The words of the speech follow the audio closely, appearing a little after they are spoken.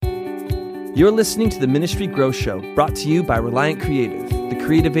You're listening to the Ministry Growth Show, brought to you by Reliant Creative, the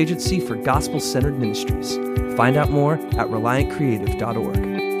creative agency for gospel-centered ministries. Find out more at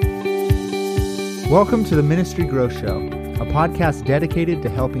reliantcreative.org. Welcome to the Ministry Growth Show, a podcast dedicated to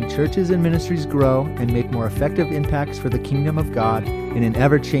helping churches and ministries grow and make more effective impacts for the kingdom of God in an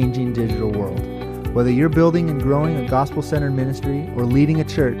ever-changing digital world. Whether you're building and growing a gospel-centered ministry or leading a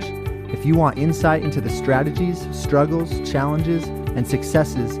church, if you want insight into the strategies, struggles, challenges, and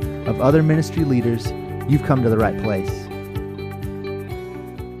successes of other ministry leaders, you've come to the right place.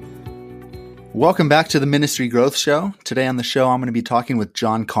 Welcome back to the Ministry Growth Show. Today on the show, I'm going to be talking with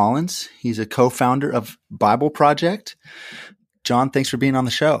John Collins. He's a co-founder of Bible Project. John, thanks for being on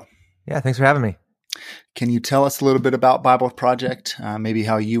the show. Yeah, thanks for having me. Can you tell us a little bit about Bible Project, maybe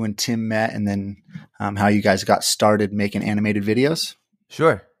how you and Tim met, and then how you guys got started making animated videos?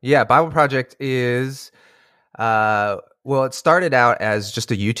 Sure. Yeah, Bible Project is, it started out as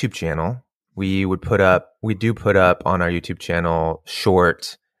just a YouTube channel. We do put up on our YouTube channel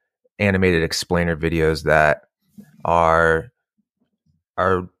short animated explainer videos that are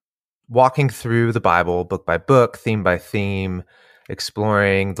walking through the Bible book by book, theme by theme,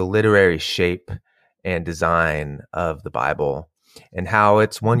 exploring the literary shape and design of the Bible and how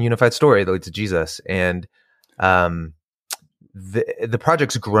it's one unified story that leads to Jesus. And the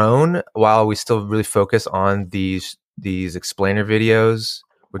project's grown while we still really focus on these explainer videos.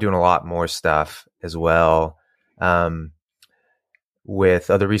 We're doing a lot more stuff as well. With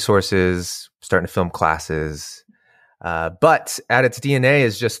other resources, starting to film classes. But at its DNA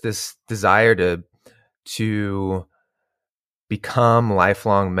is just this desire to become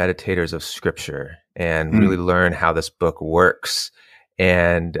lifelong meditators of Scripture and really learn how this book works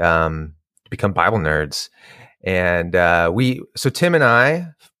and become Bible nerds. And so Tim and I,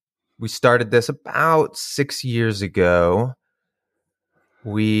 we started this about 6 years ago.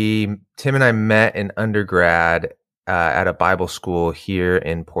 Tim and I met in undergrad at a Bible school here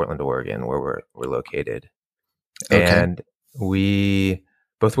in Portland, Oregon, where we're located. Okay. And we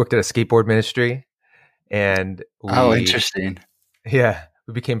both worked at a skateboard ministry. And interesting. Yeah,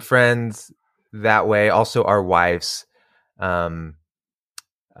 we became friends that way. Also, our wives are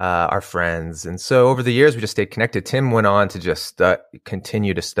friends. And so over the years, we just stayed connected. Tim went on to just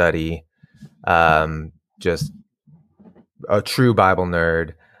continue to study, just a true Bible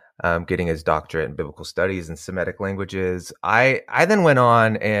nerd. Getting his doctorate in biblical studies and Semitic languages. I then went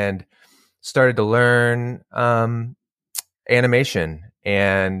on and started to learn animation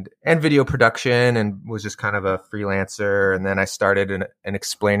and video production and was just kind of a freelancer. And then I started an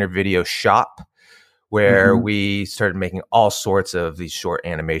explainer video shop where we started making all sorts of these short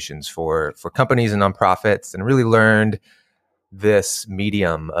animations for companies and nonprofits, and really learned this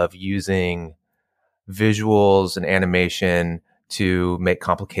medium of using visuals and animation to make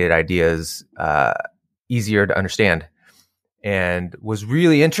complicated ideas easier to understand, and was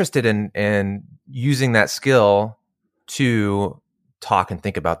really interested in using that skill to talk and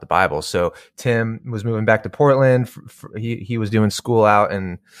think about the Bible. So Tim was moving back to Portland. He was doing school out,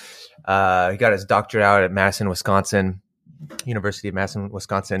 and he got his doctorate out at University of Madison,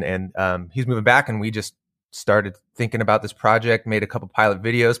 Wisconsin. And he's moving back, and we just started thinking about this project, made a couple pilot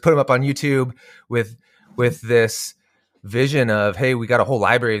videos, put them up on YouTube with this vision of, hey, we got a whole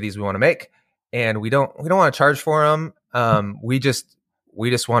library of these we want to make, and we don't want to charge for them. We just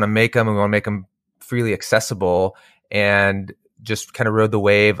want to make them, and we want to make them freely accessible, and just kind of rode the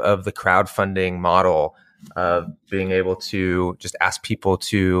wave of the crowdfunding model of being able to just ask people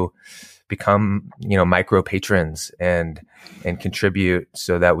to become, micro patrons and contribute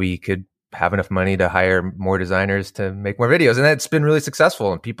so that we could have enough money to hire more designers to make more videos. And that's been really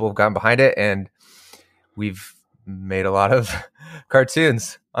successful, and people have gotten behind it, and we've made a lot of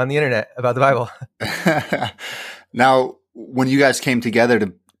cartoons on the internet about the Bible. Now, when you guys came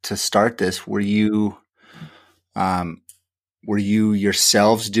together to start this, were you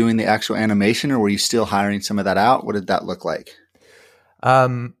yourselves doing the actual animation, or were you still hiring some of that out? What did that look like?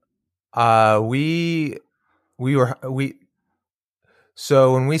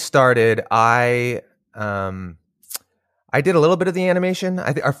 So when we started, I did a little bit of the animation.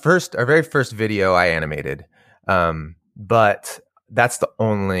 I think our very first video I animated. But that's the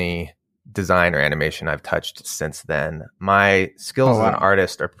only design or animation I've touched since then. My skills as an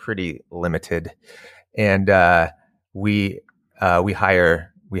artist are pretty limited, and we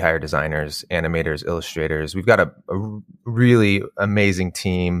hire designers, animators, illustrators. We've got a really amazing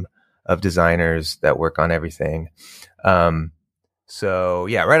team of designers that work on everything. So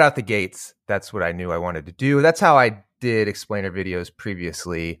yeah, right out the gates, that's what I knew I wanted to do. That's how I did explainer videos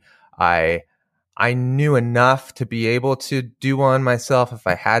previously. I knew enough to be able to do one myself if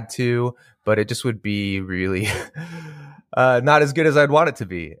I had to, but it just would be really not as good as I'd want it to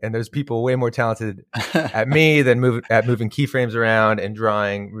be. And there's people way more talented at me than moving keyframes around and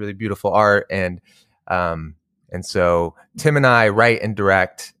drawing really beautiful art. And so Tim and I write and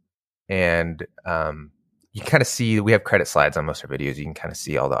direct, and you kind of see, we have credit slides on most of our videos. You can kind of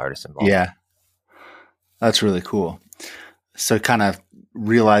see all the artists involved. Yeah. That's really cool. So kind of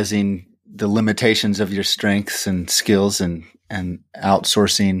realizing the limitations of your strengths and skills and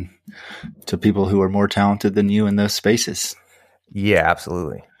outsourcing to people who are more talented than you in those spaces. Yeah,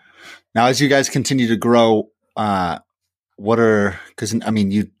 absolutely. Now, as you guys continue to grow, how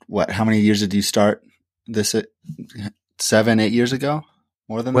many years did you start this at? 7-8 years ago?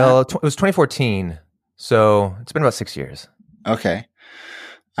 More than that? Well, it was 2014. So it's been about 6 years. Okay.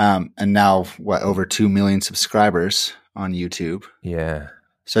 And now over 2 million subscribers on YouTube. Yeah.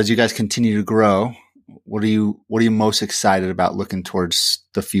 So as you guys continue to grow, what are you most excited about looking towards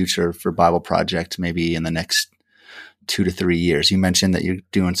the future for Bible Project, maybe in the next 2 to 3 years? You mentioned that you're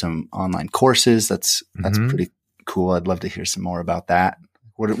doing some online courses. That's pretty cool. I'd love to hear some more about that.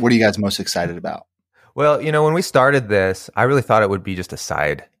 What are you guys most excited about? Well, when we started this, I really thought it would be just a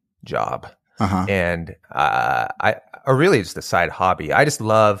side job. And or really just a side hobby. I just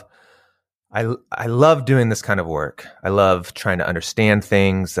love doing this kind of work. I love trying to understand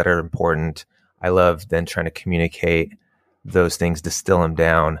things that are important. I love then trying to communicate those things, distill them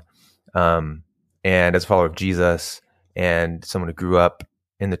down. And as a follower of Jesus and someone who grew up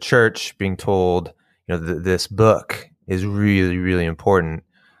in the church, being told, this book is really, really important,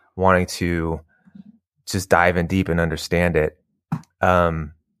 wanting to just dive in deep and understand it.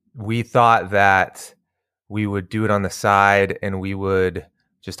 We thought that we would do it on the side and we would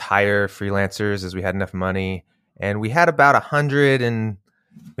just hire freelancers as we had enough money. And we had about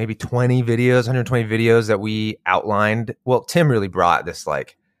 120 videos that we outlined. Well, Tim really brought this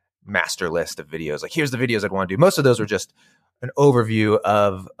master list of videos. Here's the videos I'd want to do. Most of those were just an overview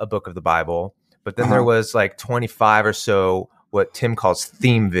of a book of the Bible. But then there was 25 or so what Tim calls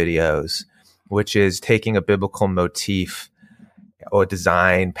theme videos, which is taking a biblical motif or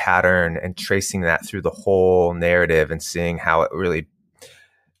design pattern and tracing that through the whole narrative and seeing how it really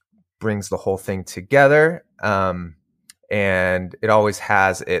brings the whole thing together. And it always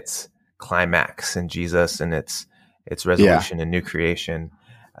has its climax in Jesus and its resolution and new creation.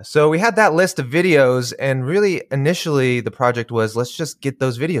 So we had that list of videos, and really initially the project was, let's just get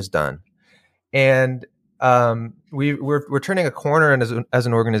those videos done. And we're turning a corner as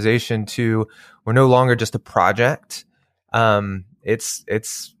an organization to, we're no longer just a project. It's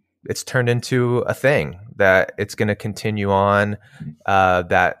turned into a thing that it's going to continue on.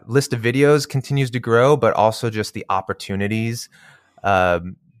 That list of videos continues to grow, but also just the opportunities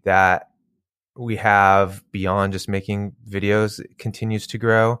that we have beyond just making videos continues to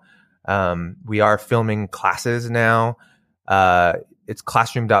grow. We are filming classes now. It's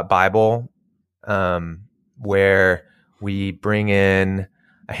classroom.bible, where we bring in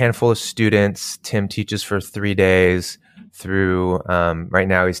a handful of students. Tim teaches for 3 days through, right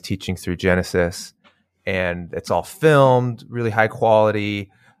now he's teaching through Genesis, and it's all filmed, really high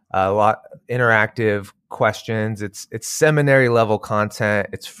quality, a lot interactive questions. It's seminary level content.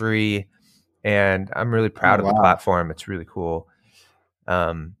 It's free. And I'm really proud of the platform. It's really cool.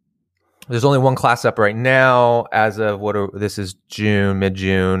 There's only one class up right now as of this is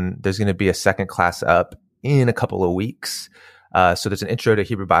mid-June. There's going to be a second class up in a couple of weeks. So there's an intro to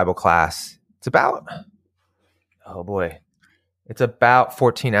Hebrew Bible class. It's about, it's about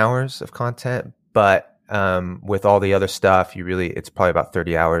 14 hours of content, but with all the other stuff, it's probably about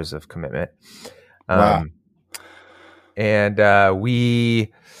 30 hours of commitment. And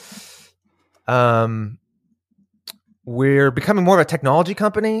we're becoming more of a technology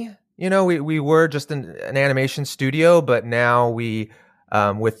company. We were just an animation studio, but now we,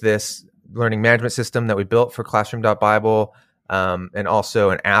 with this learning management system that we built for classroom.bible, and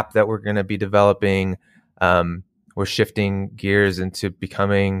also an app that we're going to be developing, we're shifting gears into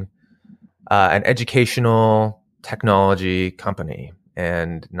becoming an educational technology company,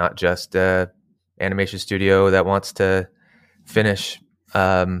 and not just an animation studio that wants to finish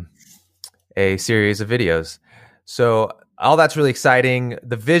a series of videos. So all that's really exciting.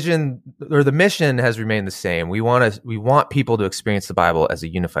 The vision or the mission has remained the same. We want people to experience the Bible as a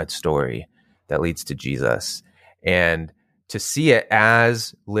unified story that leads to Jesus, and to see it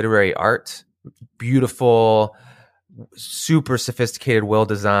as literary art, beautiful, super sophisticated,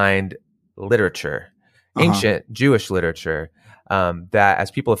 well-designed literature, ancient Jewish literature, that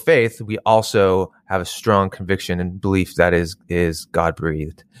as people of faith, we also have a strong conviction and belief that is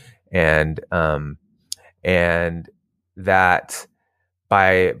God-breathed. And that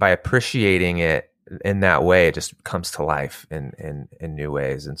by appreciating it in that way, it just comes to life in new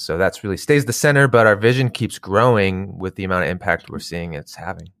ways. And so that's really stays the center, but our vision keeps growing with the amount of impact we're seeing it's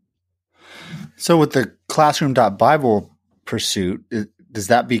having. So with the Classroom.Bible pursuit, does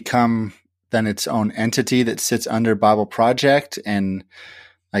that become then its own entity that sits under Bible Project, and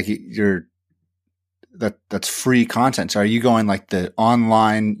like that's free content? So are you going like the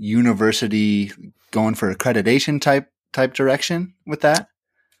online university, going for accreditation type direction with that?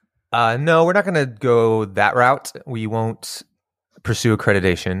 No, we're not going to go that route. We won't pursue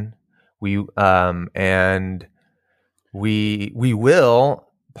accreditation. We will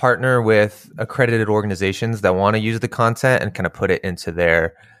partner with accredited organizations that want to use the content and kind of put it into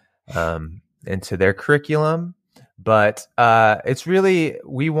their curriculum. But it's really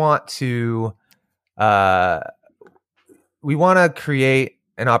we want to create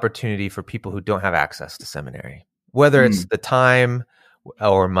an opportunity for people who don't have access to seminary, whether it's the time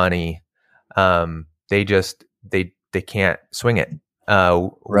or money. They can't swing it.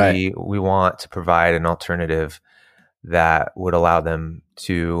 Right. We want to provide an alternative that would allow them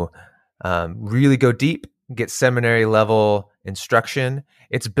to really go deep, get seminary level instruction.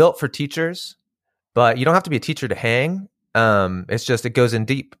 It's built for teachers, but you don't have to be a teacher to hang. It's just, it goes in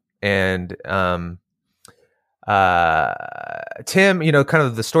deep. And Tim, kind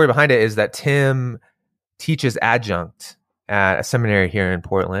of the story behind it is that Tim teaches adjunct at a seminary here in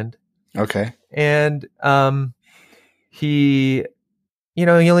Portland. Okay. And he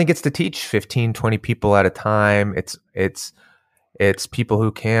only gets to teach 15, 20 people at a time. It's people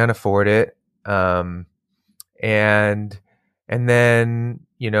who can afford it. And then,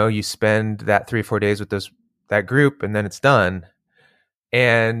 you spend that 3 or 4 days with that group, and then it's done.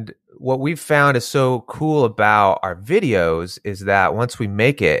 And what we've found is so cool about our videos is that once we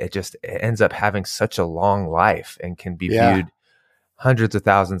make it ends up having such a long life and can be viewed hundreds of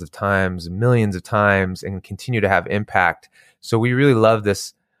thousands of times, millions of times, and continue to have impact. So we really love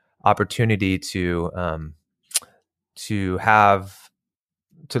this opportunity to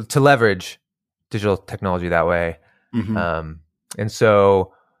leverage digital technology that way. Mm-hmm. And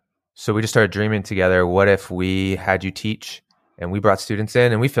so we just started dreaming together. What if we had you teach, and we brought students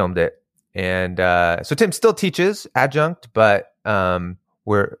in and we filmed it. And so Tim still teaches adjunct, but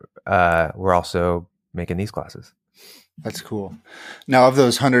we're also making these classes. That's cool. Now, of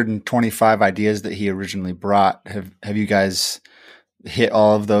those 125 ideas that he originally brought, have you guys hit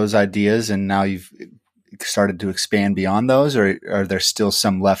all of those ideas, and now you've started to expand beyond those, or are there still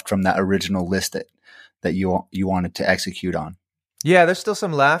some left from that original list that you wanted to execute on? Yeah, there's still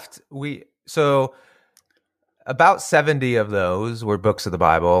some left. So about 70 of those were books of the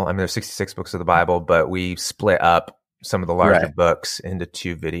Bible. I mean, there's 66 books of the Bible, but we split up some of the larger books into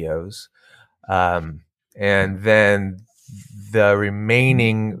 2 videos. And then the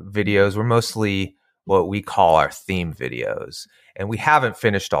remaining videos were mostly what we call our theme videos. And we haven't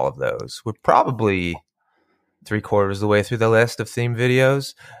finished all of those. We're probably 3/4 of the way through the list of theme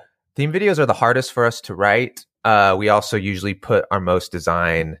videos. Theme videos are the hardest for us to write. We also usually put our most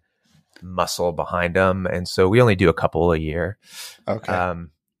design muscle behind them. And so we only do a couple a year. Okay.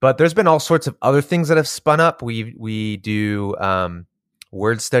 But there's been all sorts of other things that have spun up. We do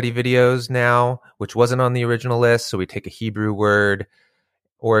word study videos now, which wasn't on the original list. So we take a Hebrew word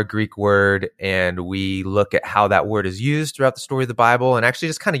or a Greek word, and we look at how that word is used throughout the story of the Bible, and actually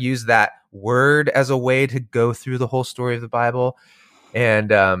just kind of use that word as a way to go through the whole story of the Bible. And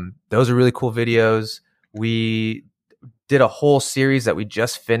those are really cool videos. We did a whole series that we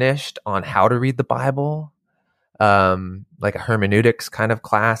just finished on how to read the Bible, like a hermeneutics kind of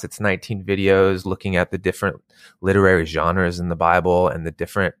class. It's 19 videos looking at the different literary genres in the Bible and the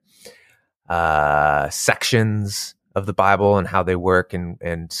different sections of the Bible and how they work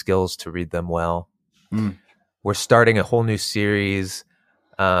and skills to read them well. We're starting a whole new series.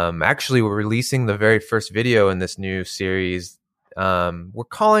 Actually, we're releasing the very first video in this new series. We're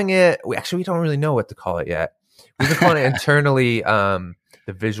calling it, we don't really know what to call it yet. We've been calling it internally the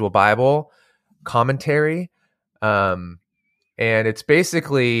Visual Bible Commentary. And it's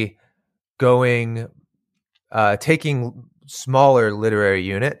basically taking smaller literary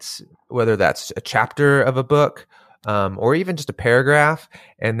units, whether that's a chapter of a book or even just a paragraph,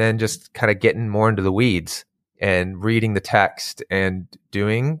 and then just kind of getting more into the weeds and reading the text and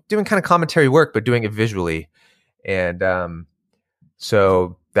doing kind of commentary work, but doing it visually. And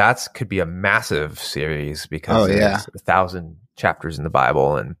so that could be a massive series because there's 1,000 chapters in the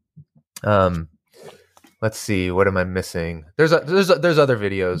Bible. And let's see, what am I missing? There's other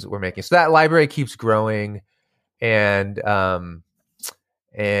videos we're making. So that library keeps growing, and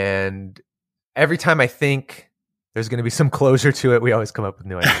every time I think there's going to be some closure to it, we always come up with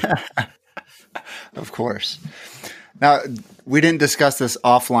new ideas. Of course. Now, we didn't discuss this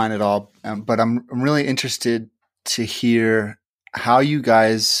offline at all, but I'm really interested to hear how you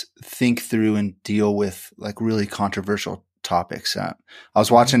guys think through and deal with like really controversial topics. I was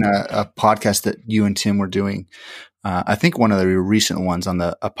watching a podcast that you and Tim were doing. I think one of the recent ones on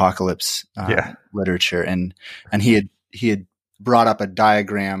the apocalypse literature, and he had brought up a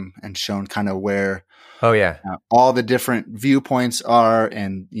diagram and shown kind of where all the different viewpoints are,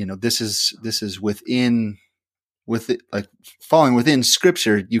 and this is within like falling within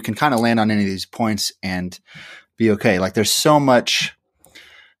Scripture. You can kind of land on any of these points and be okay. Like there's so much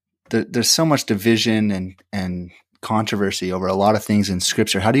division and controversy over a lot of things in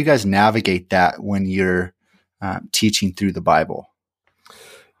Scripture. How do you guys navigate that when you're teaching through the Bible?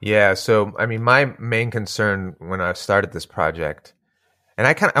 Yeah. So, I mean, my main concern when I started this project, and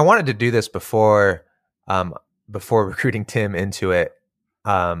I wanted to do this before recruiting Tim into it.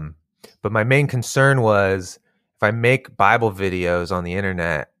 But my main concern was if I make Bible videos on the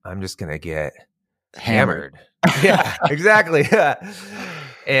internet, I'm just going to get hammered. Yeah, exactly.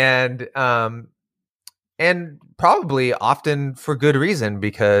 And probably often for good reason,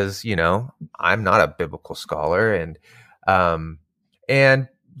 because, I'm not a biblical scholar, and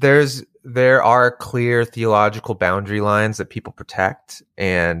there are clear theological boundary lines that people protect,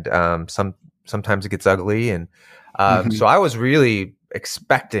 and sometimes it gets ugly, and so I was really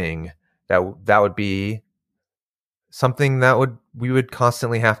expecting that would be something that we would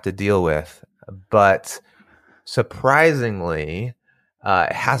constantly have to deal with, but surprisingly,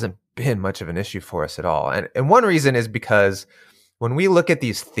 it hasn't been much of an issue for us at all. And one reason is because when we look at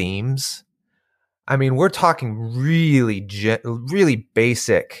these themes, I mean, we're talking really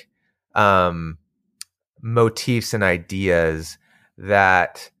basic motifs and ideas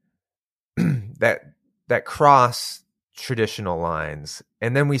that cross traditional lines,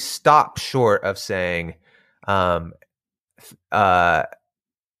 and then we stop short of saying,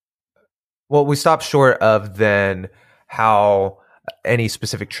 we stop short of then how any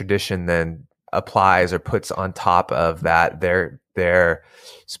specific tradition then applies or puts on top of that their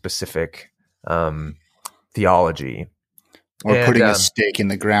specific theology, or putting a stake in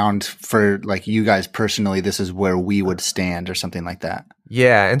the ground for like you guys personally. This is where we would stand, or something like that.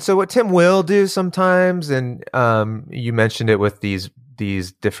 Yeah, and so what Tim will do sometimes, and you mentioned it with these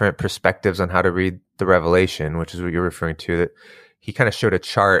different perspectives on how to read the Revelation, which is what you're referring to. That he kind of showed a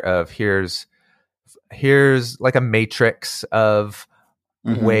chart of here's like a matrix of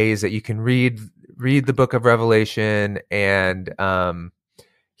ways that you can read the book of Revelation, and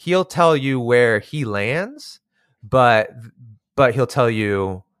he'll tell you where he lands, but he'll tell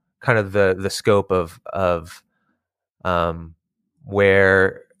you kind of the scope of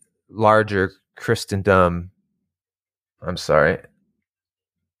where larger Christendom. I'm sorry,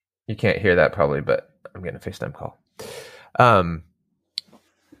 you can't hear that probably, but I'm getting a FaceTime call.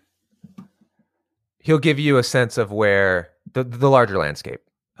 He'll give you a sense of where the larger landscape.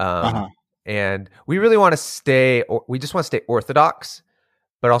 And we really want to stay orthodox,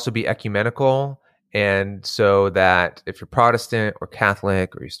 but also be ecumenical. And so that if you're Protestant or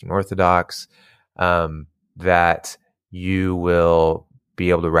Catholic or Eastern Orthodox, that you will be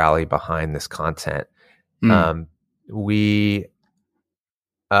able to rally behind this content. That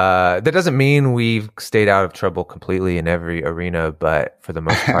doesn't mean we've stayed out of trouble completely in every arena, but for the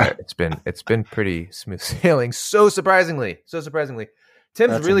most part, it's been pretty smooth sailing. So surprisingly,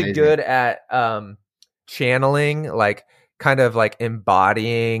 Tim's That's really amazing. good at channeling, like kind of like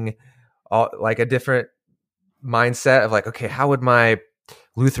embodying like a different mindset of like, okay, how would my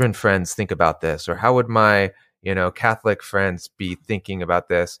Lutheran friends think about this, or how would my Catholic friends be thinking about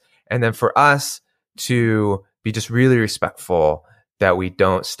this? And then for us to be just really respectful that we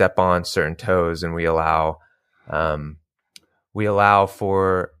don't step on certain toes, and we allow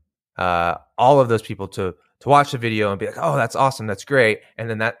for all of those people to watch the video and be like, oh, that's awesome, that's great, and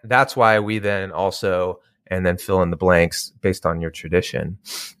then that's why we then also and then fill in the blanks based on your tradition.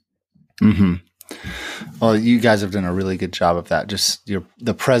 Well, you guys have done a really good job of that. Just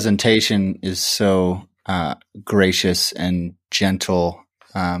the presentation is so gracious and gentle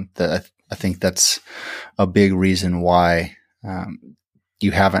that I think that's a big reason why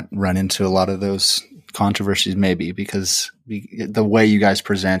you haven't run into a lot of those controversies, maybe because the way you guys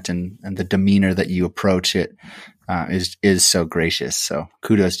present and the demeanor that you approach it is so gracious. So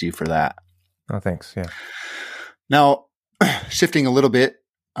kudos to you for that. Oh, thanks. Yeah. Now, shifting a little bit,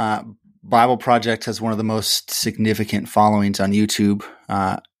 Bible Project has one of the most significant followings on YouTube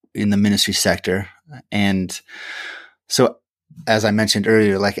in the ministry sector. And so, as I mentioned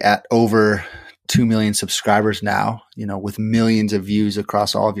earlier, like at over 2 million subscribers now, with millions of views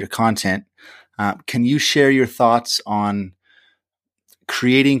across all of your content. Can you share your thoughts on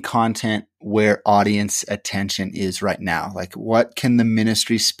creating content where audience attention is right now? Like, what can the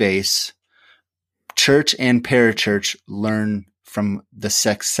ministry space, church and parachurch, learn from the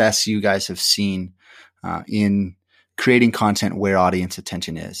success you guys have seen in creating content where audience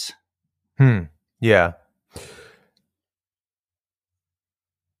attention is? Yeah.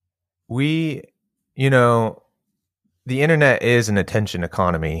 The internet is an attention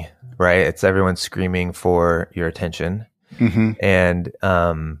economy, right? It's everyone screaming for your attention. Mm-hmm. And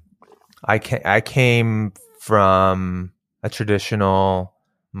I came from a traditional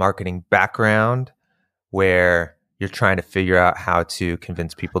marketing background where you're trying to figure out how to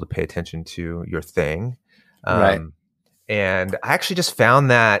convince people to pay attention to your thing. Right. And I actually just found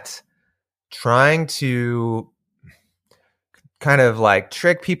that trying to kind of like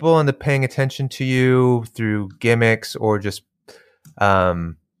trick people into paying attention to you through gimmicks or just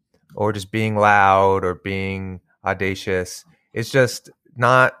being loud or being audacious, it's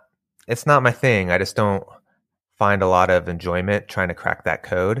not my thing. I just don't find a lot of enjoyment trying to crack that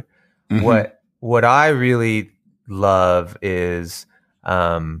code. Mm-hmm. What I really love is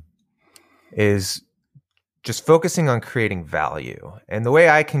just focusing on creating value. And the way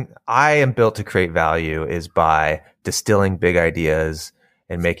I am built to create value is by distilling big ideas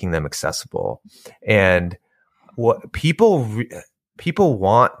and making them accessible. And what people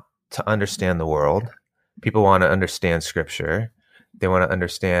want to understand the world. People want to understand scripture. They want to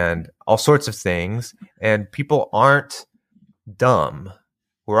understand all sorts of things. And people aren't dumb.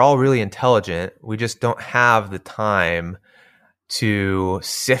 We're all really intelligent. We just don't have the time to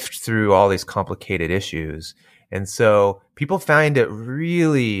sift through all these complicated issues. And so people find it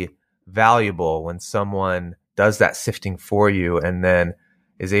really valuable when someone does that sifting for you and then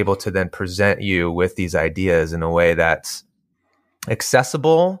is able to then present you with these ideas in a way that's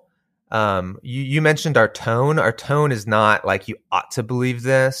accessible. You mentioned our tone. Our tone is not like you ought to believe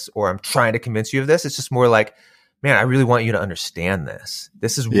this or I'm trying to convince you of this. It's just more like, man, I really want you to understand this.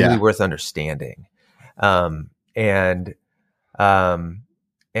 This is really worth understanding. And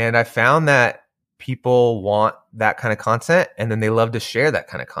I found that people want that kind of content and then they love to share that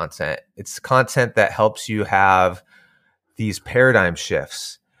kind of content. It's content that helps you have these paradigm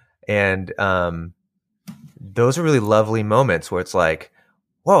shifts. And those are really lovely moments where it's like,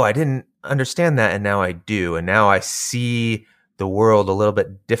 whoa, I didn't understand that. And now I do. And now I see the world a little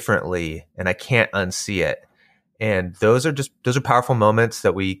bit differently and I can't unsee it. And those are powerful moments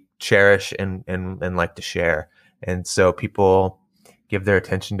that we cherish and like to share. And so people give their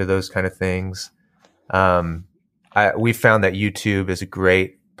attention to those kind of things. We found that YouTube is a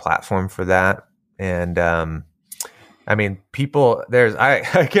great platform for that. And, I mean,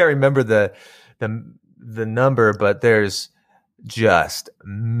 I can't remember the number, but there's just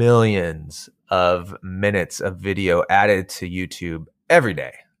millions of minutes of video added to YouTube every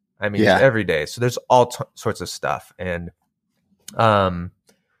day. I mean, every day. So there's all sorts of stuff. And, I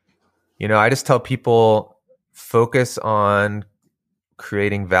just tell people focus on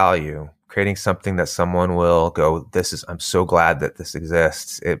creating value, creating something that someone will go, I'm so glad that this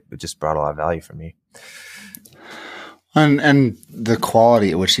exists. It just brought a lot of value for me. And the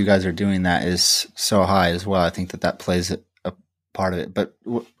quality at which you guys are doing that is so high as well. I think that plays a part of it. But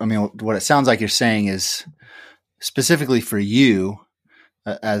I mean, what it sounds like you're saying is specifically for you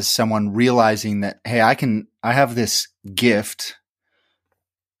as someone realizing that, hey, I have this gift,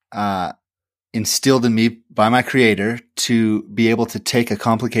 instilled in me by my Creator to be able to take a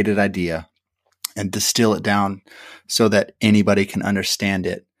complicated idea and distill it down so that anybody can understand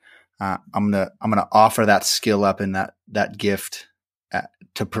it. I'm gonna offer that skill up and that gift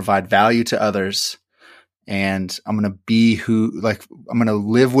to provide value to others, and I'm gonna I'm gonna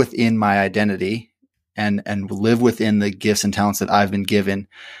live within my identity and live within the gifts and talents that I've been given,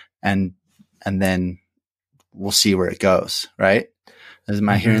 and then we'll see where it goes. Right? Am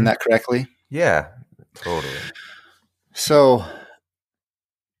I hearing that correctly? Yeah, totally. So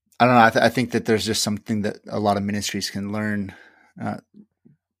I don't know. I think that there's just something that a lot of ministries can learn.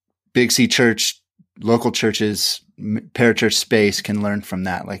 Big C church, local churches, parachurch space can learn from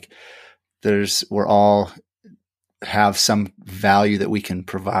that. Like we're all have some value that we can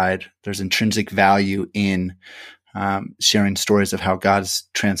provide. There's intrinsic value in sharing stories of how God's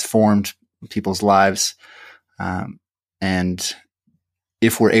transformed people's lives. And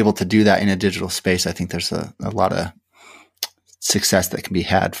if we're able to do that in a digital space, I think there's a lot of success that can be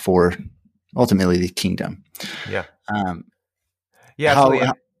had for ultimately the kingdom. Yeah.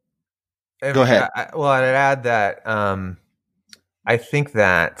 Go ahead. I'd add that I think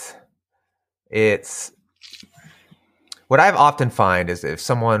that it's what I've often find is if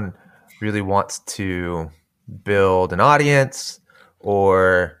someone really wants to build an audience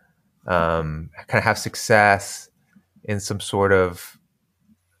or kind of have success in some sort of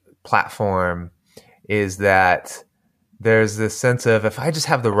platform, is that there's this sense of if I just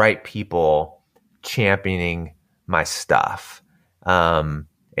have the right people championing my stuff and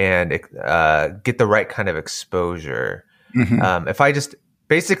get the right kind of exposure, if I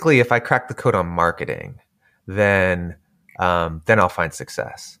crack the code on marketing, then I'll find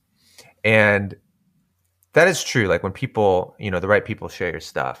success. And that is true. Like when people, the right people share your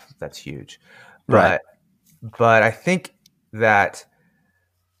stuff, that's huge. Right. But I think that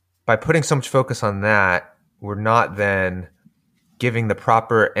by putting so much focus on that, we're not then giving the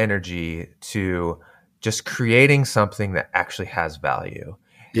proper energy to just creating something that actually has value.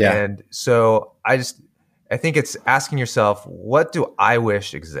 Yeah. And so I think it's asking yourself, what do I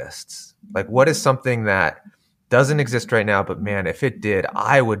wish exists? Like, what is something that doesn't exist right now, but man, if it did,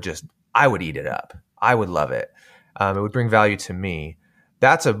 I would eat it up. I would love it. It would bring value to me.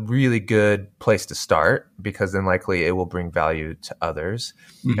 That's a really good place to start because then likely it will bring value to others.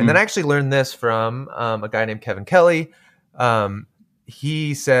 And then I actually learned this from a guy named Kevin Kelly.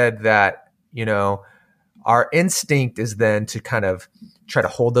 He said that, our instinct is then to kind of try to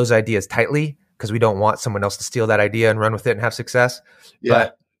hold those ideas tightly because we don't want someone else to steal that idea and run with it and have success. Yeah.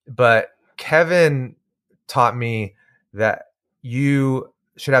 But Kevin taught me that you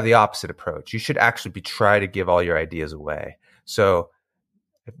should have the opposite approach. You should actually try to give all your ideas away. So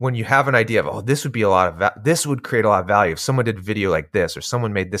when you have an idea of, this would be this would create a lot of value if someone did a video like this or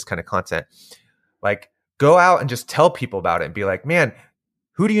someone made this kind of content, like go out and just tell people about it and be like, man,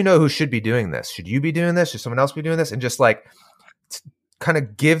 who do you know who should be doing this? Should you be doing this? Should someone else be doing this? And just like kind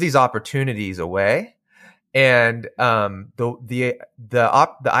of give these opportunities away. And the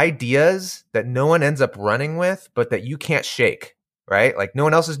ideas that no one ends up running with, but that you can't shake, right? Like no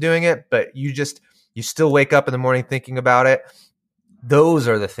one else is doing it, but you still wake up in the morning thinking about it. Those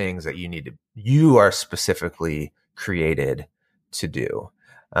are the things that you are specifically created to do.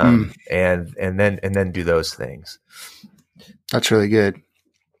 And then do those things. That's really good.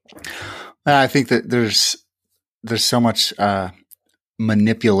 I think that there's so much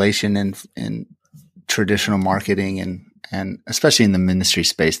manipulation in traditional marketing and especially in the ministry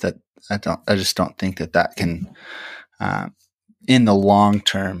space that I just don't think that can in the long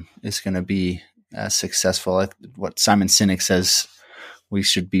term is going to be as successful. What Simon Sinek says, we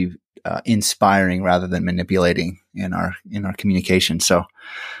should be inspiring rather than manipulating in our communication. So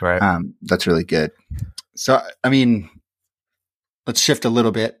right. That's really good. So, I mean, let's shift a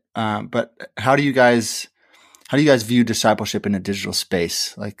little bit. But how do you guys view discipleship in a digital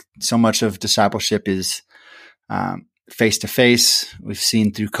space? Like so much of discipleship is face to face. We've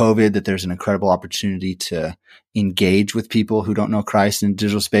seen through COVID that there's an incredible opportunity to engage with people who don't know Christ in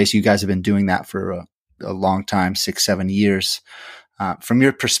digital space. You guys have been doing that for a long time, 6-7 years. From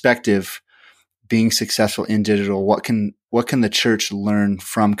your perspective, being successful in digital, what can the church learn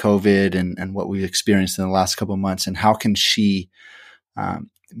from COVID and what we've experienced in the last couple of months, and how can she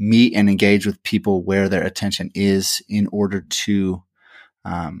meet and engage with people where their attention is in order to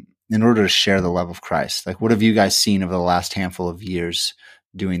share the love of Christ? Like, what have you guys seen over the last handful of years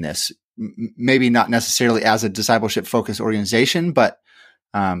doing this? Maybe not necessarily as a discipleship focused organization, but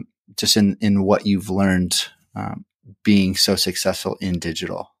just in what you've learned being so successful in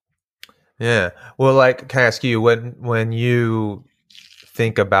digital. Yeah. Well, like, can I ask you, when you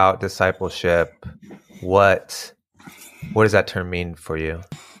think about discipleship, what does that term mean for you?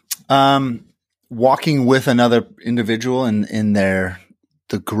 Walking with another individual in the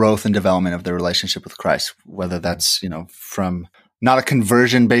growth and development of their relationship with Christ, whether that's, from not a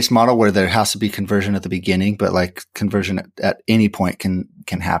conversion based model where there has to be conversion at the beginning, but like conversion at any point can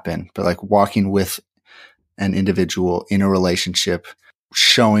happen. But like walking with an individual in a relationship,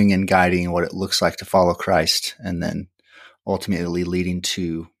 showing and guiding what it looks like to follow Christ, and then ultimately leading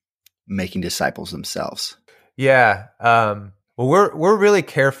to making disciples themselves. Yeah. Well, we're really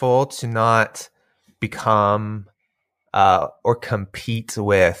careful to not become or compete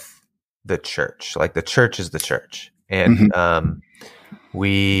with the church. Like the church is the church, and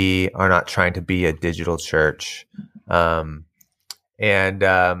we are not trying to be a digital church. And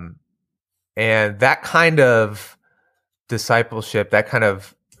that kind of discipleship, that kind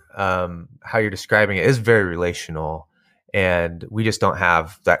of how you're describing it, is very relational. And we just don't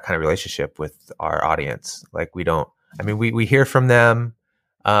have that kind of relationship with our audience. Like we hear from them,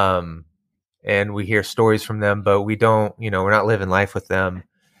 and we hear stories from them, but we don't, we're not living life with them,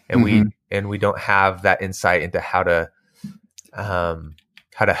 and we don't have that insight into how to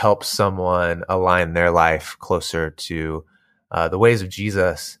to help someone align their life closer to the ways of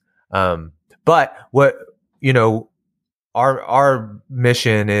Jesus. But what, our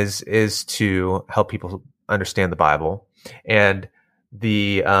mission is to help people understand the Bible, and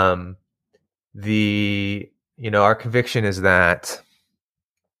our conviction is that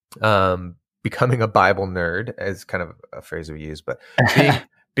becoming a Bible nerd is kind of a phrase we use, but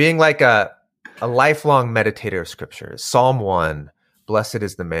being like a lifelong meditator of Scripture. Psalm 1, blessed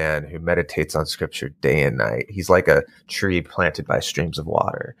is the man who meditates on Scripture day and night. He's like a tree planted by streams of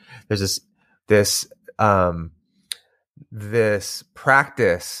water. There's this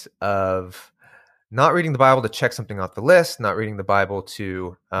practice of not reading the Bible to check something off the list, not reading the Bible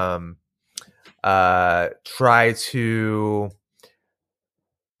to try to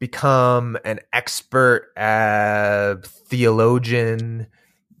become an expert theologian,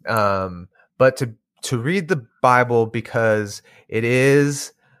 but to read the Bible because it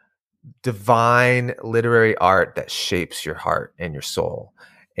is divine literary art that shapes your heart and your soul.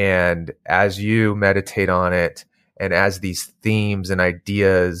 And as you meditate on it, and as these themes and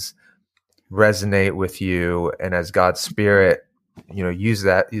ideas resonate with you, and as God's Spirit, use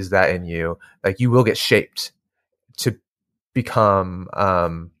that in you, like, you will get shaped to become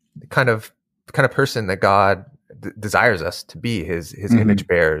kind of person that God desires us to be, his image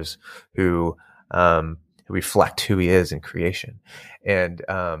bearers who reflect who he is in creation. And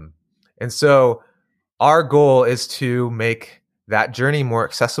so our goal is to make that journey more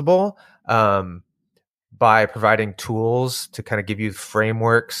accessible, by providing tools to kind of give you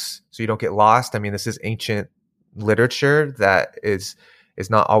frameworks so you don't get lost. I mean, this is ancient literature that is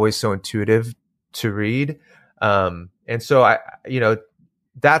not always so intuitive to read. And so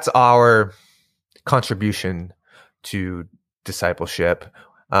that's our contribution to discipleship.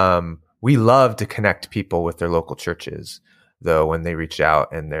 We love to connect people with their local churches, though, when they reach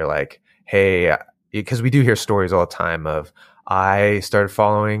out and they're like, hey, because we do hear stories all the time of, I started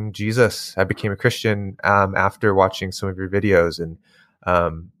following Jesus. I became a Christian after watching some of your videos, and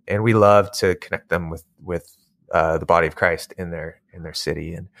we love to connect them with the body of Christ in their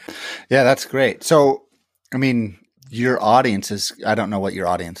city. And yeah, that's great. So, I mean, your audience is, I don't know what your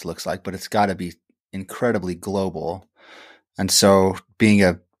audience looks like, but it's got to be incredibly global. And so, being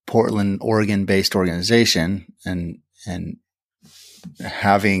a Portland, Oregon-based organization and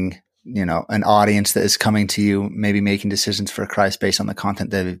having an audience that is coming to you, maybe making decisions for Christ based on the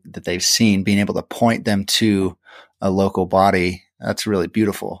content that they've seen, being able to point them to a local body, that's really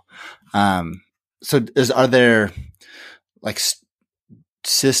beautiful. So are there like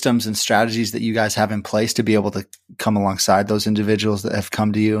systems and strategies that you guys have in place to be able to come alongside those individuals that have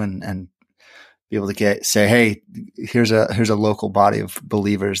come to you and be able to say, hey, here's a local body of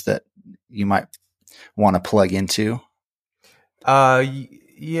believers that you might want to plug into?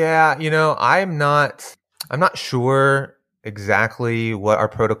 Yeah, I'm not sure exactly what our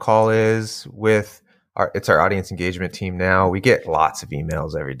protocol is with it's our audience engagement team now. We get lots of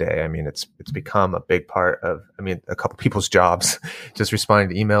emails every day. I mean, it's become a big part of, a couple people's jobs, just responding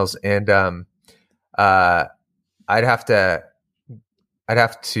to emails. And I'd have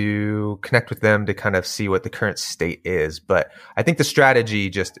to connect with them to kind of see what the current state is. But I think the strategy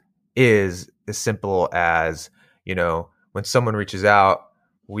just is as simple as, when someone reaches out,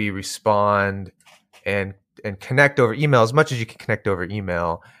 we respond and connect over email as much as you can connect over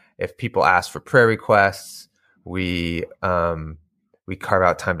email. If people ask for prayer requests, we carve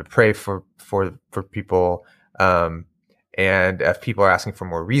out time to pray for people. And if people are asking for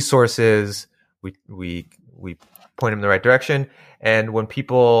more resources, we point them in the right direction. And when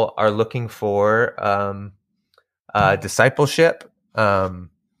people are looking for discipleship,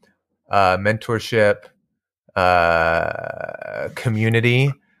 mentorship,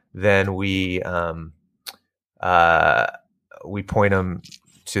 community, then we point them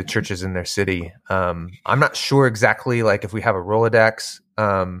to churches in their city. I'm not sure exactly, like, if we have a Rolodex,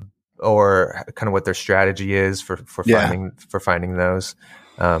 or kind of what their strategy is for finding those.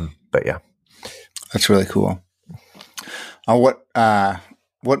 But yeah, that's really cool. What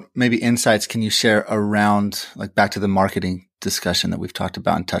maybe insights can you share around, like, back to the marketing discussion that we've talked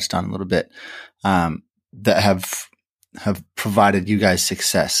about and touched on a little bit, that have provided you guys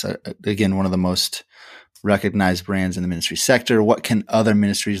success? Again, one of the most recognized brands in the ministry sector. What can other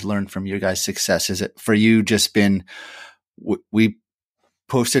ministries learn from your guys' success? Is it for you just been, we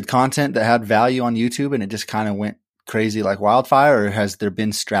posted content that had value on YouTube and it just kind of went crazy like wildfire, or has there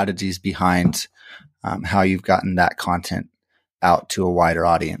been strategies behind how you've gotten that content out to a wider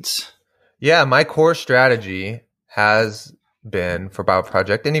audience? Yeah, my core strategy has been for Bible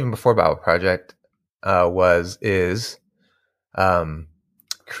Project, and even before Bible Project,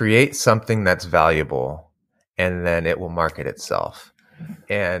 create something that's valuable, and then it will market itself.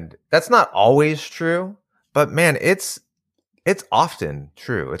 And that's not always true, but man, it's often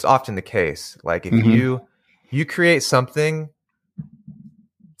true. It's often the case. Like if you create something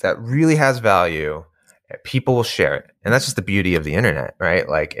that really has value, people will share it. And that's just the beauty of the internet, right?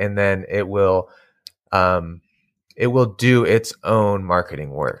 Like, and then it will do its own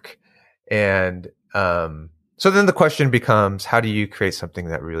marketing work. And so then the question becomes, how do you create something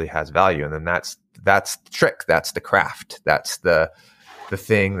that really has value? And then that's the trick. That's the craft. That's the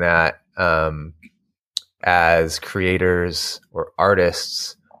thing that as creators or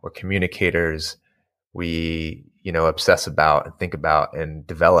artists or communicators, we obsess about and think about and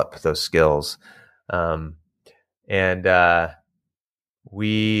develop those skills. We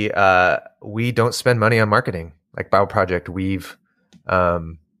don't spend money on marketing. Like Bible Project, I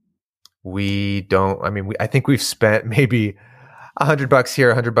think we've spent maybe $100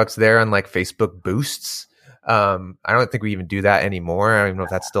 here, $100 there on like Facebook boosts. I don't think we even do that anymore. I don't even know if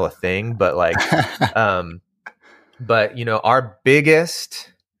that's still a thing, but like, our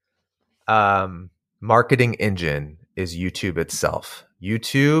biggest, marketing engine is YouTube itself.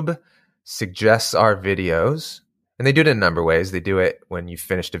 YouTube suggests our videos, and they do it in a number of ways. They do it when you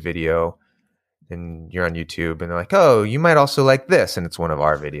finished a video and you're on YouTube and they're like, oh, you might also like this. And it's one of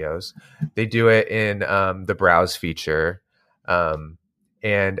our videos. They do it in the browse feature.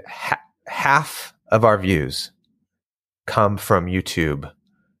 And half of our views come from YouTube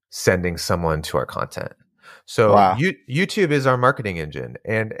sending someone to our content. So wow. YouTube is our marketing engine.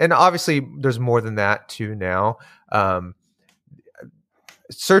 And obviously there's more than that too now.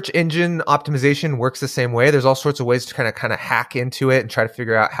 Search engine optimization works the same way. There's all sorts of ways to kind of hack into it and try to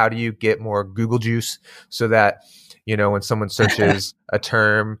figure out how do you get more Google juice so that, when someone searches a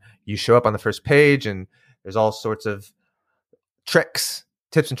term, you show up on the first page, and there's all sorts of tips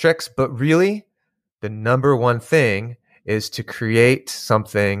and tricks. But really, the number one thing is to create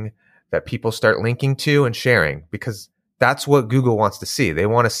something that people start linking to and sharing, because that's what Google wants to see. They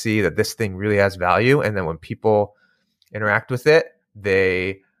want to see that this thing really has value. And then when people interact with it,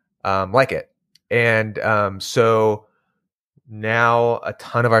 they like it. And so now a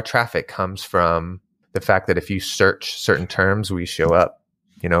ton of our traffic comes from the fact that if you search certain terms, we show up,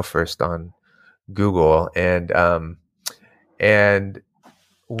 first on Google. And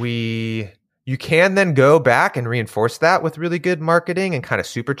you can then go back and reinforce that with really good marketing and kind of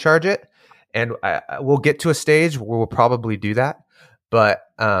supercharge it. And we'll get to a stage where we'll probably do that. But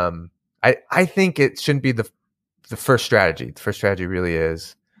I think it shouldn't be the first strategy. The first strategy really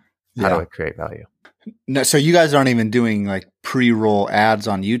is, how do I create value? No, so you guys aren't even doing like pre-roll ads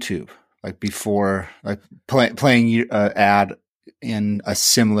on YouTube, like before, like playing an ad in a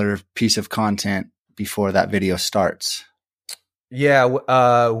similar piece of content before that video starts. Yeah,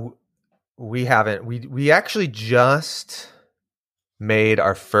 we haven't. We actually just made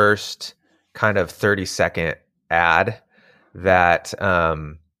our first kind of 30-second ad that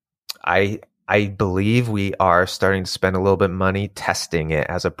I believe we are starting to spend a little bit of money testing it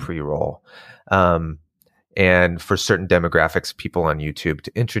as a pre-roll. And for certain demographics, people on YouTube,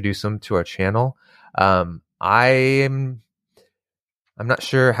 to introduce them to our channel. I'm not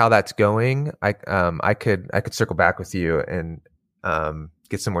sure how that's going. I could circle back with you and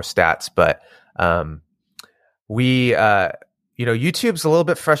get some more stats, but YouTube's a little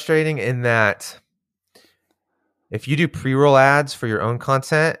bit frustrating in that if you do pre-roll ads for your own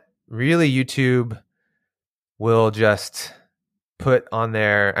content, really YouTube will just put on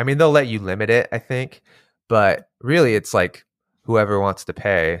there. I mean, they'll let you limit it, I think, but really it's like whoever wants to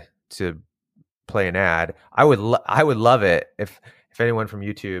pay to play an ad. I would love it if anyone from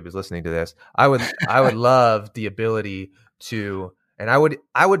YouTube is listening to this. I would love the ability to, and I would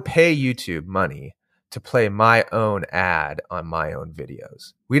pay YouTube money to play my own ad on my own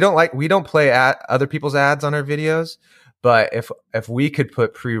videos. We don't play other people's ads on our videos, but if we could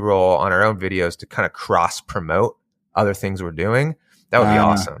put pre-roll on our own videos to kind of cross promote other things we're doing, that would be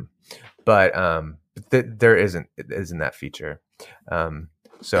awesome. But there isn't that feature. So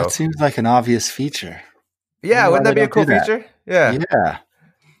that seems like an obvious feature. Yeah, wouldn't that be a cool feature? Yeah. I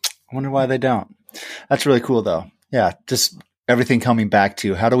wonder why they don't. That's really cool though. Yeah, just everything coming back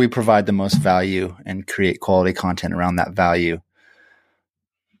to how do we provide the most value and create quality content around that value,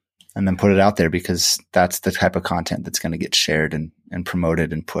 and then put it out there, because that's the type of content that's going to get shared and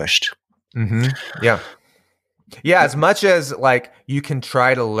promoted and pushed. Mm-hmm. Yeah. Yeah. As much as like you can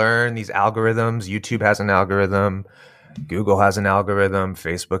try to learn these algorithms, YouTube has an algorithm, Google has an algorithm,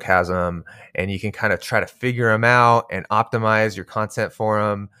 Facebook has them, and you can kind of try to figure them out and optimize your content for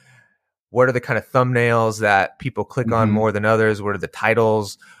them. what are the kind of thumbnails that people click on more than others? What are the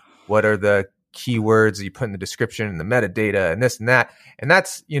titles? What are the keywords that you put in the description and the metadata and this and that? And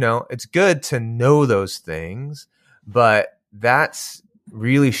that's, it's good to know those things, but that's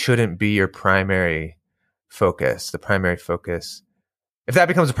really shouldn't be your primary focus. The primary focus, if that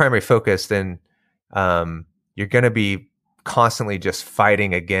becomes a primary focus, then you're going to be constantly just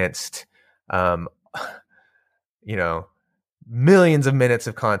fighting against, millions of minutes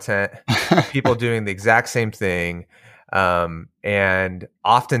of content, people doing the exact same thing. And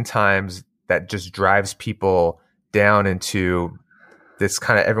oftentimes that just drives people down into this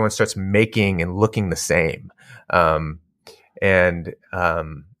kind of, everyone starts making and looking the same. And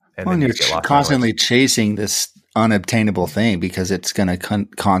you're constantly chasing this unobtainable thing because it's going to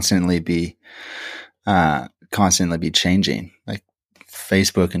constantly be changing. Like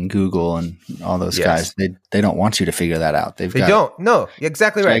Facebook and Google and all those guys, they don't want you to figure that out. No,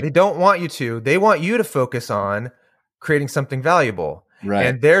 exactly right. They don't want you to. They want you to focus on creating something valuable. Right.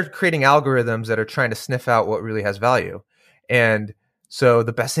 And they're creating algorithms that are trying to sniff out what really has value. And so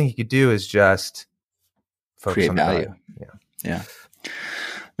the best thing you could do is just focus create on value. Yeah.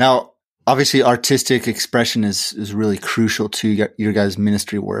 Now, obviously, artistic expression is really crucial to your guys'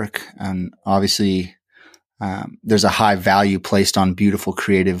 ministry work. And obviously, there's a high value placed on beautiful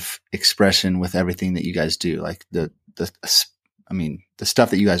creative expression with everything that you guys do. Like the stuff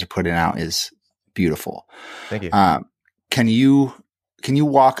that you guys are putting out is beautiful. Thank you. Can you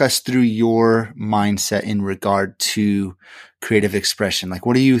walk us through your mindset in regard to creative expression? Like,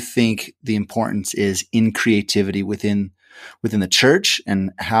 what do you think the importance is in creativity within the church,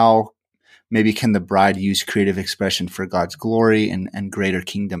 and how maybe can the bride use creative expression for God's glory and greater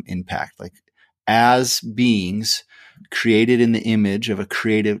kingdom impact? Like, as beings created in the image of a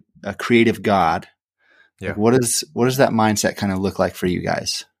creative God, like what does that mindset kind of look like for you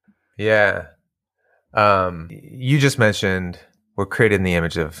guys? Yeah. You just mentioned we're created in the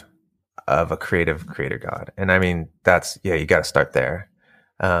image of a creative creator God. And I mean, you got to start there.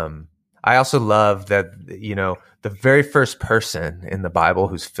 I also love that, the very first person in the Bible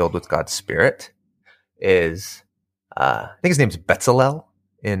who's filled with God's Spirit is, I think his name's Bezalel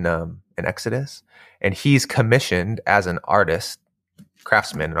in Exodus. And he's commissioned as an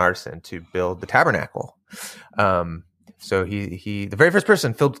craftsman, an artisan, to build the tabernacle. So the very first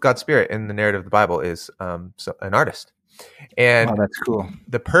person filled with God's Spirit in the narrative of the Bible is an artist. And that's cool.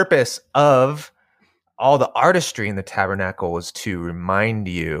 The purpose of all the artistry in the tabernacle was to remind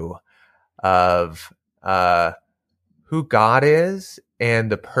you of who God is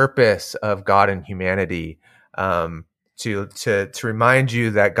and the purpose of God and humanity, to remind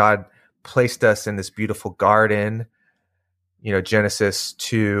you that God placed us in this beautiful garden, Genesis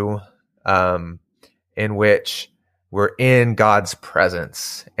 2, in which we're in God's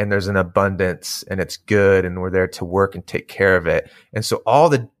presence and there's an abundance and it's good and we're there to work and take care of it. And so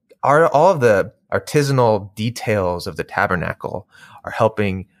all of the artisanal details of the tabernacle are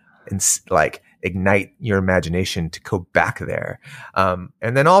helping ignite your imagination to go back there. And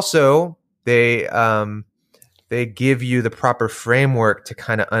then also they give you the proper framework to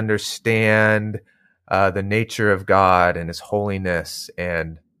kind of understand the nature of God and his holiness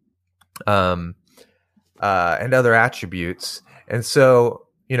and other attributes. And so,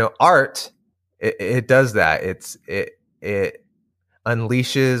 art, it does that. It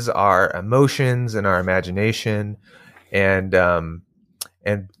unleashes our emotions and our imagination, and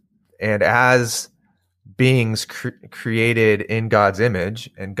as beings created in God's image,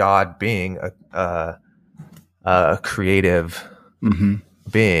 and God being a creative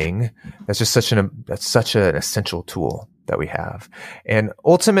being, that's just such an essential tool that we have. And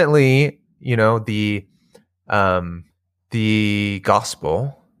ultimately, the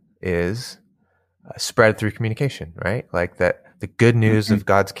gospel is spread through communication, right? Like that, the good news of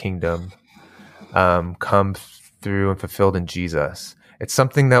God's kingdom come through and fulfilled in Jesus. It's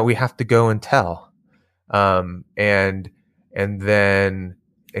something that we have to go and tell, and then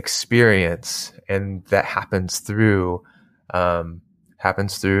experience, and that happens through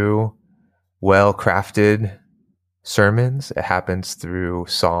well-crafted sermons. It happens through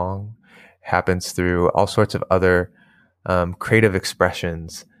song. It happens through all sorts of other creative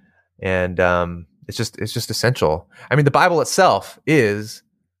expressions, and it's just essential. I mean, the Bible itself is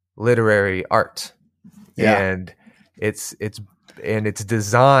literary art, and it's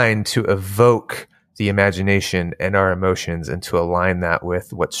designed to evoke the imagination and our emotions and to align that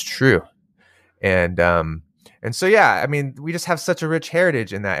with what's true. And so, I mean, we just have such a rich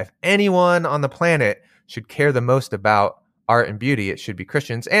heritage in that. If anyone on the planet should care the most about art and beauty, it should be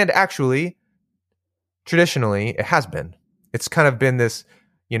Christians. And actually, traditionally, it has been. It's kind of been this,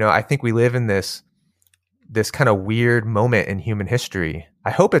 I think we live in this kind of weird moment in human history. I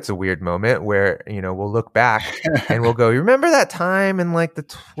hope it's a weird moment where, we'll look back and we'll go, you remember that time in like the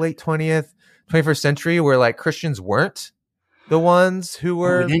late 21st century where like Christians weren't the ones who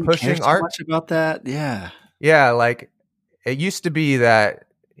were pushing care art? Much about that. Yeah. Yeah. Like it used to be that,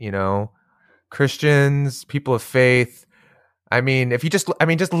 Christians, people of faith. I mean, if you just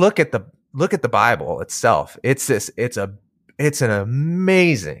look at the Bible itself. It's an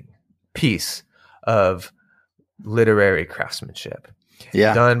amazing piece of literary craftsmanship,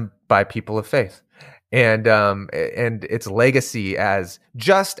 done by people of faith, and its legacy as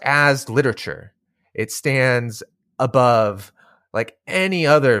literature, it stands above like any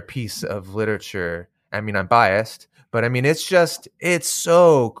other piece of literature. I mean, I'm biased, but I mean, it's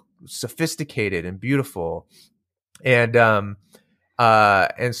so sophisticated and beautiful, and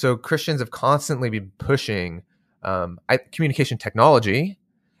so Christians have constantly been pushing communication technology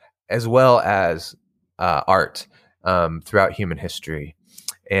as well as art throughout human history.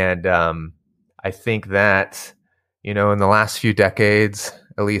 And I think that, in the last few decades,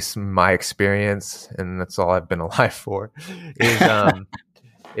 at least my experience, and that's all I've been alive for,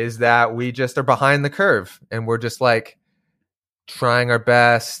 is that we just are behind the curve, and we're just like trying our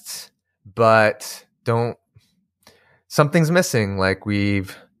best, but something's missing. Like we're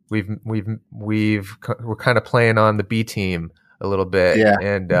kind of playing on the B team a little bit. Yeah.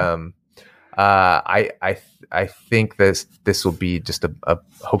 And I think this will be just a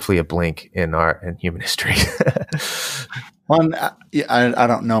hopefully a blink in human history. Well, I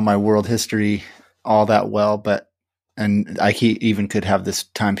don't know my world history all that well, and I even could have this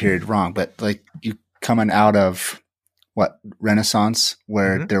time period wrong, but like you coming out of Renaissance,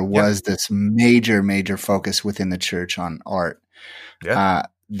 where there was this major focus within the church on art,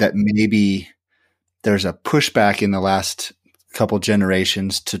 that maybe there's a pushback in the last couple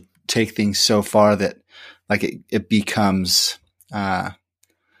generations to take things so far that like it becomes, I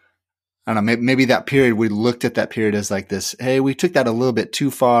don't know, maybe that period, we looked at that period as like this, hey, we took that a little bit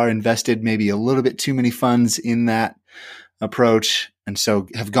too far, invested maybe a little bit too many funds in that approach, and so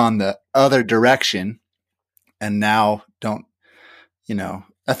have gone the other direction. And now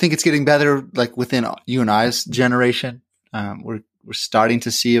I think it's getting better, like within you and I's generation. We're starting to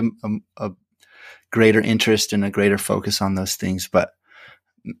see a greater interest and a greater focus on those things. But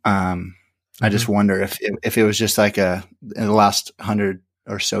I just wonder if it was just like in the last 100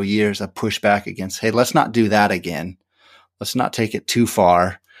 or so years, a pushback against, hey, let's not do that again. Let's not take it too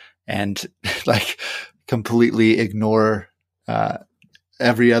far and like completely ignore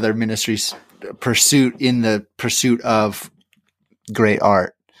every other ministry's pursuit in the pursuit of great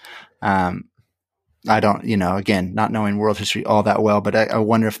art. I don't, again, not knowing world history all that well, but I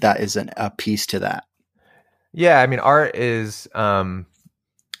wonder if that is a piece to that. Yeah. I mean, art is,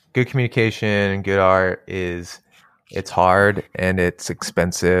 good communication and good art it's hard and it's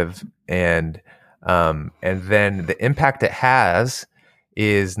expensive. And then the impact it has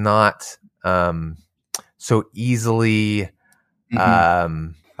is not, so easily,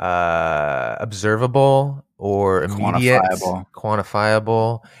 observable or immediate,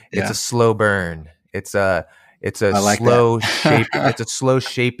 quantifiable. It's a slow burn. It's a slow shape. It's a slow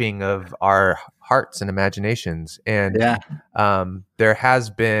shaping of our hearts and imaginations. And there has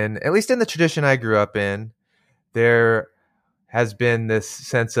been, at least in the tradition I grew up in, there has been this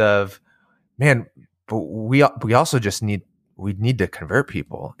sense of, man, but we also just need to convert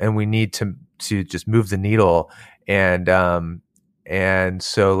people, and we need to just move the needle. And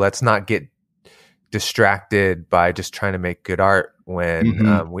so let's not get distracted by just trying to make good art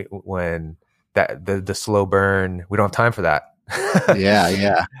when the slow burn, we don't have time for that.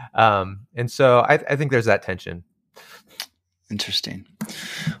 Yeah. And so I think there's that tension. Interesting.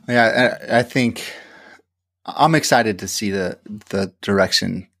 Yeah. I think I'm excited to see the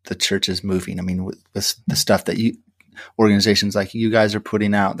direction the church is moving. I mean, with the stuff that organizations like you guys are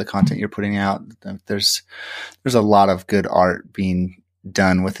putting out, the content you're putting out, there's a lot of good art being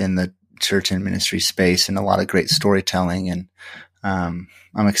done within the church and ministry space, and a lot of great storytelling. And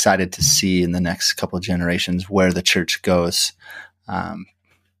I'm excited to see in the next couple of generations where the church goes,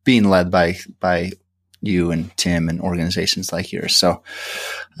 being led by you and Tim and organizations like yours. So,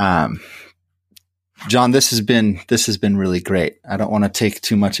 John, this has been really great. I don't want to take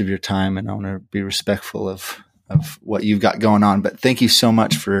too much of your time, and I want to be respectful of what you've got going on, but thank you so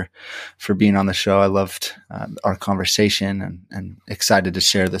much for being on the show. I loved our conversation and excited to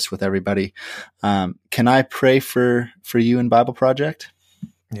share this with everybody. Can I pray for you and Bible Project?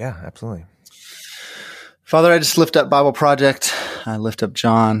 Yeah, absolutely. Father, I just lift up Bible Project. I lift up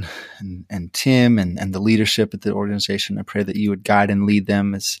John and Tim and the leadership at the organization. I pray that you would guide and lead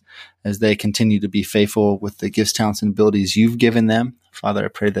them as they continue to be faithful with the gifts, talents, and abilities you've given them. Father, I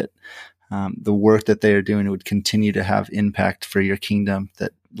pray that the work that they are doing would continue to have impact for your kingdom,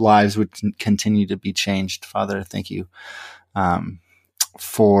 that lives would continue to be changed. Father, thank you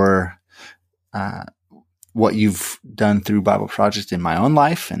for what you've done through Bible Project in my own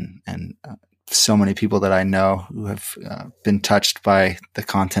life and so many people that I know who have been touched by the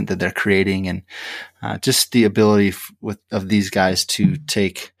content that they're creating, and just the ability of these guys to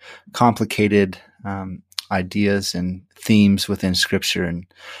take complicated ideas and themes within Scripture and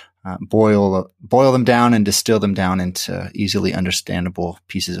boil them down and distill them down into easily understandable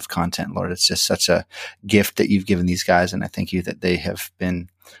pieces of content. Lord, it's just such a gift that you've given these guys, and I thank you that they have been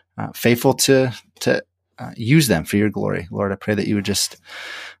faithful to use them for your glory. Lord, I pray that you would just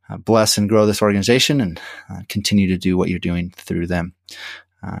bless and grow this organization and continue to do what you're doing through them.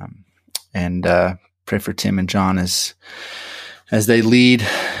 And pray for Tim and John as they lead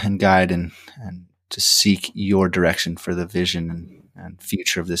and guide and to seek your direction for the vision and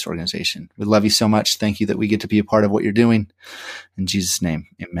future of this organization. We love you so much. Thank you that we get to be a part of what you're doing. In Jesus' name,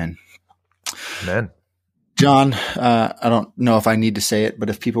 amen. Amen. John, I don't know if I need to say it, but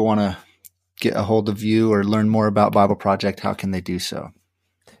if people want to get a hold of you or learn more about Bible Project, how can they do so?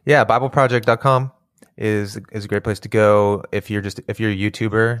 Yeah, BibleProject.com is a great place to go if you're a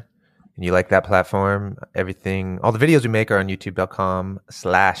YouTuber and you like that platform. All the videos we make are on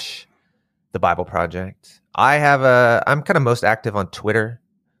YouTube.com/The Bible Project. I'm kind of most active on Twitter,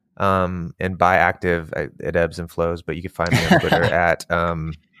 and by active it ebbs and flows, but you can find me on Twitter at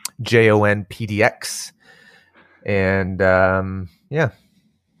JONPDX, and yeah.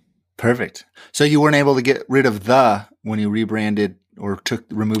 Perfect. So you weren't able to get rid of the when you rebranded or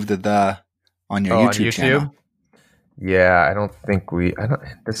removed the on your YouTube channel? Yeah, I don't think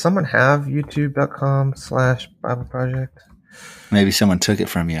does someone have youtube.com/Bible Project? Maybe someone took it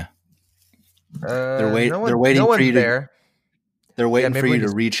from you. They're waiting for you to. They're waiting for you to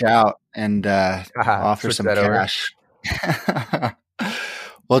reach out and offer some cash.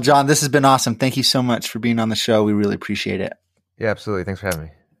 Well, John, this has been awesome. Thank you so much for being on the show. We really appreciate it. Yeah, absolutely. Thanks for having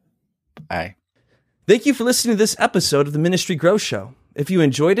me. Bye. Thank you for listening to this episode of the Ministry Grow Show. If you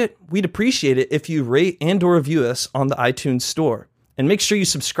enjoyed it, we'd appreciate it if you rate and or review us on the iTunes store. And make sure you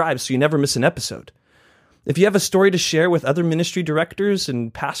subscribe so you never miss an episode. If you have a story to share with other ministry directors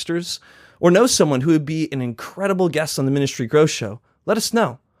and pastors, or know someone who would be an incredible guest on the Ministry Grow Show, let us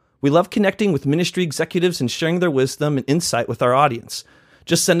know. We love connecting with ministry executives and sharing their wisdom and insight with our audience.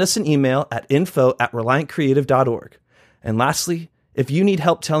 Just send us an email at info@reliantcreative.org. And lastly, if you need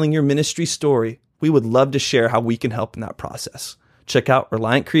help telling your ministry story, we would love to share how we can help in that process. Check out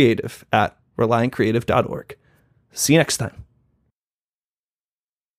Reliant Creative at reliantcreative.org. See you next time.